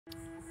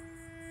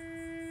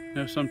You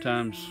know,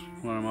 sometimes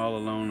when I'm all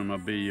alone in my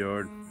bee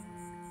yard,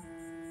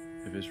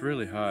 if it's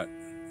really hot,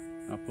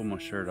 I'll pull my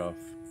shirt off.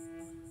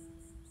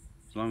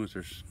 As long as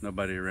there's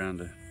nobody around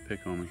to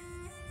pick on me.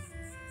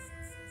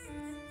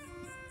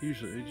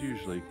 It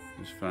usually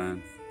is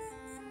fine.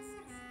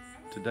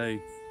 Today,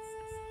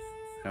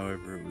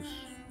 however, it was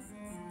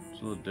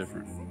a little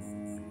different.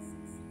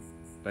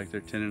 Back there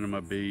tending to my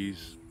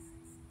bees,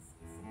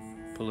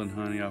 pulling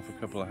honey off a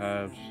couple of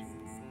hives.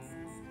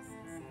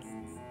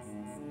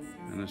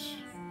 And this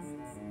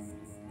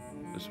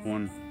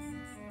one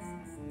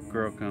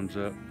girl comes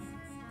up,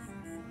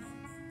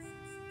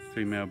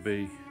 female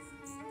bee,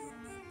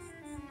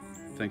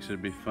 thinks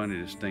it'd be funny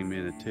to sting me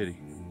in the titty.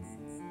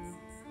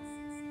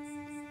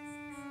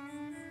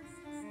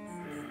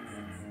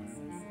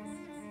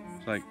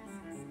 It's like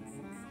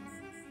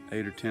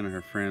 8 or 10 of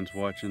her friends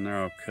watching.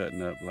 They're all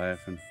cutting up,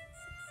 laughing.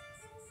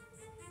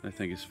 They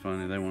think it's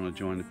funny. They want to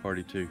join the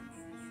party too.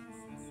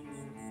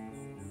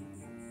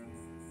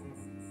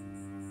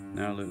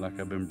 Now I look like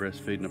I've been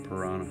breastfeeding a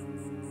piranha.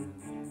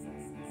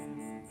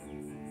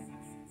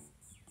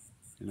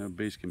 You know,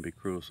 bees can be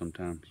cruel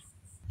sometimes.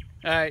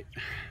 All right,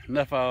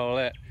 enough of all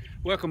that.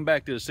 Welcome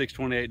back to the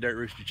 628 Dirt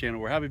Rooster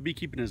channel, where hobby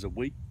beekeeping is a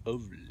way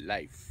of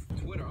life.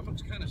 Twitter, I'm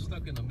kind of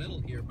stuck in the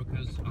middle here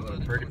because I'm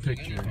not pretty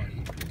picture.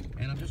 Anybody,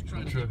 and I'm just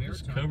trying to give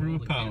airtime to all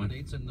the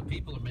candidates, and the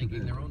people are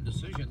making their own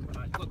decision.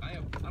 Look, I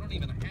don't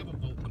even have a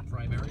vote in the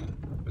primary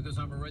because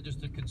I'm a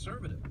registered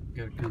conservative.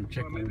 Gotta come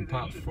check them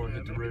pops before I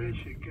hit the road. We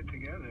should get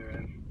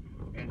together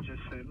and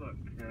just say, look,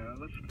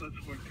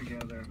 let's work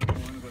together.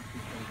 One of us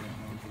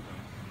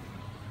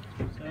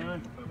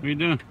What are you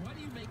doing? Why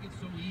do you make it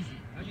so easy?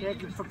 I mean,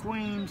 Checking for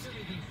queens.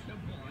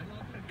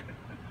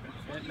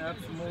 Setting up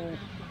some more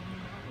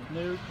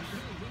nukes.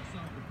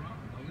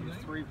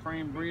 These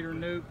 3-frame breeder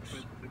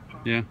nukes.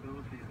 Yeah.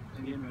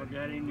 See if I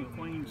got any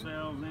queen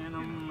cells in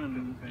them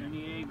and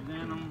any eggs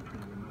in them.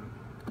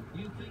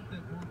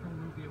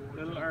 A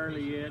little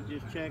early yet,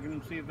 just checking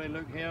them, see if they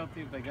look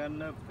healthy, if they got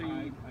enough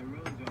feed. I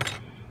really don't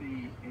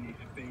see any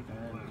space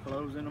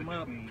closing them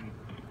up.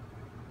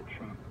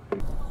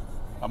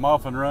 I'm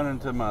off and running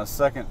to my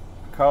second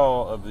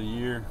call of the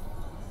year.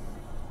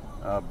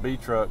 Bee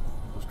truck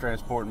was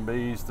transporting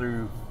bees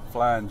through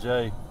Flying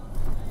J.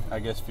 I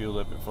guess fueled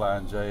up at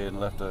Flying J and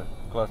left a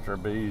cluster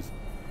of bees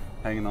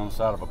hanging on the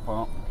side of a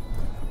pump.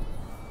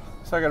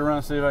 So I got to run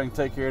and see if I can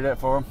take care of that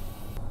for them.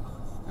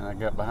 And I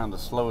got behind the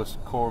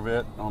slowest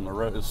Corvette on the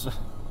road. It's the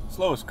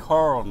slowest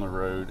car on the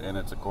road, and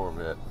it's a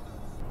Corvette.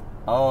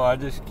 Oh, I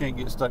just can't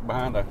get stuck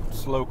behind a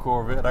slow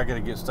Corvette. I got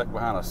to get stuck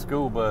behind a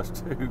school bus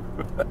too.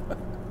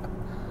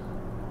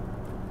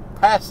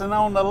 Passing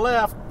on the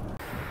left.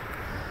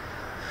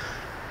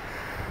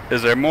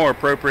 Is there more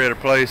appropriate a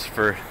place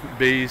for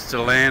bees to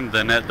land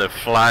than at the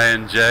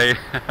Flying J?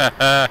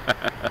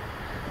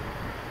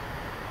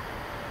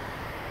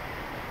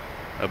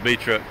 A bee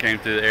truck came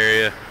through the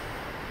area,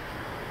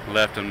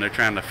 left them. They're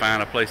trying to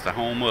find a place to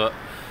home up.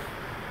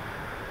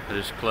 They're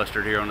just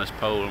clustered here on this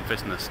pole. I'm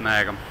fixing to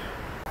snag them.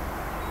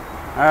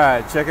 All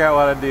right, check out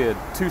what I did.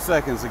 2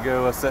 seconds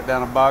ago, I set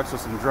down a box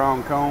with some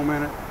drawn comb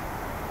in it.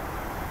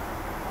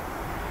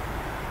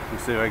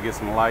 Let's see if I can get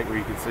some light where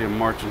you can see them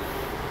marching.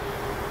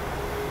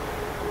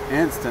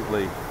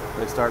 Instantly,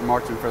 they start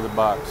marching for the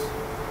box.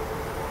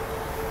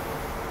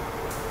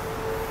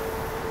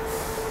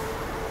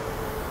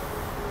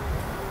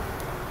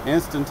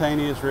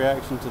 Instantaneous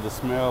reaction to the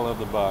smell of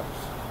the box.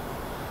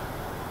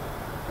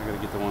 I gotta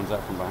get the ones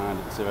out from behind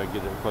it and see if I can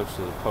get it close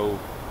to the pole.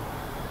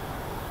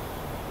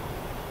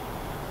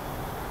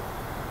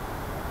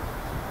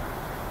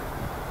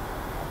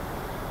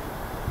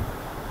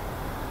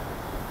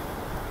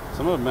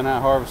 Some of them have been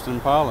out harvesting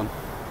pollen.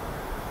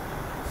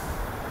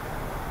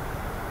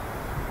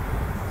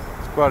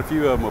 There's quite a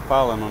few of them with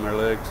pollen on their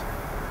legs.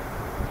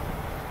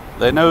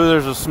 They know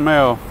there's a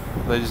smell,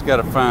 they just got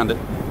to find it.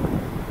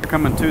 They're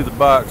coming to the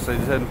box, they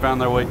just hadn't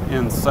found their way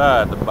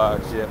inside the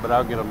box yet, but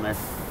I'll get them there.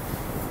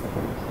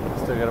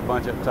 Still got a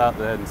bunch up top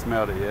that hadn't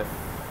smelled it yet.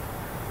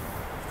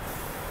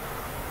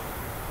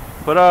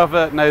 Put off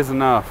that nose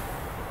enough.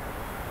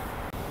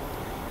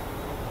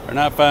 They're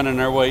not finding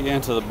their way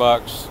into the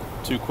box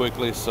too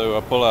quickly, so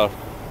I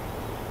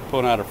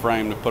pulling out a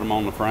frame to put them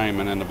on the frame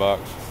and in the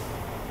box.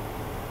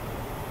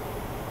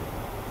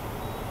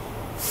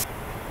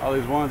 All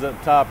these ones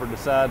up top are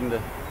deciding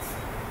to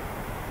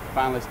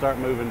finally start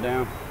moving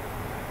down.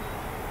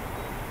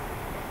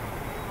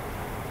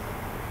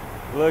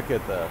 Look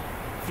at the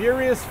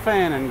furious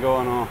fanning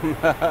going on.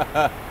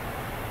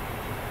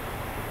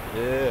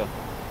 Yeah,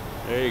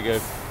 there you go.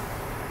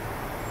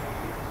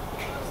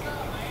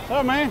 What's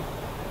up, man?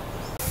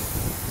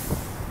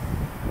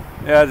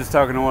 Yeah, I was just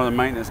talking to one of the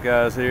maintenance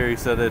guys here. He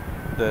said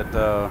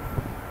that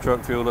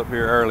truck fueled up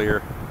here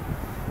earlier.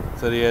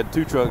 Said he had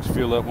 2 trucks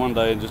fueled up one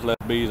day and just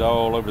left bees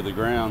all over the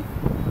ground.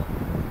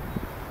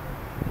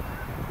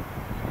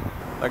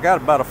 I got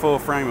about a full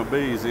frame of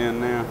bees in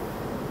now.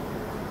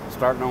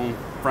 Starting on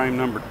frame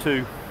number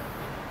 2.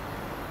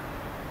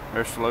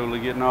 They're slowly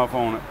getting off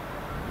on it.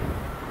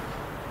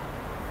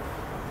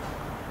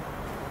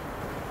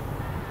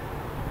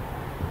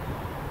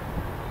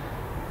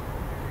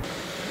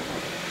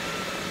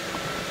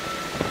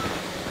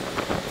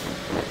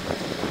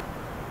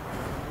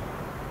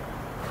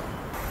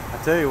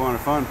 tell you, one of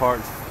the fun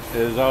parts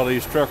is all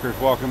these truckers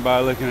walking by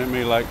looking at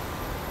me like,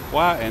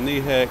 why in the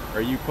heck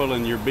are you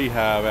pulling your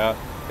beehive out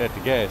at the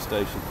gas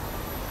station?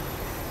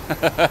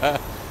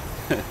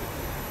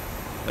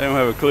 They don't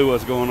have a clue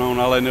what's going on.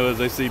 All they know is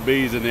they see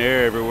bees in the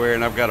air everywhere,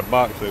 and I've got a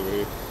box over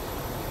here.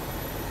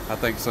 I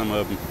think some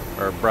of them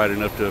are bright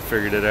enough to have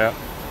figured it out.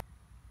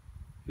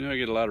 You know, I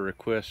get a lot of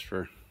requests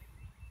for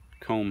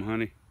comb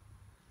honey.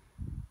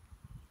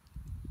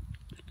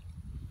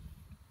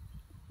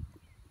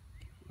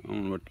 I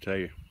don't know what to tell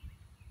you.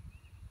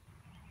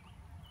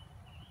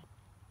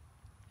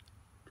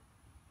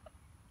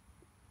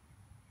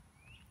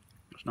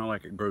 It's not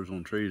like it grows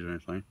on trees or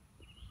anything.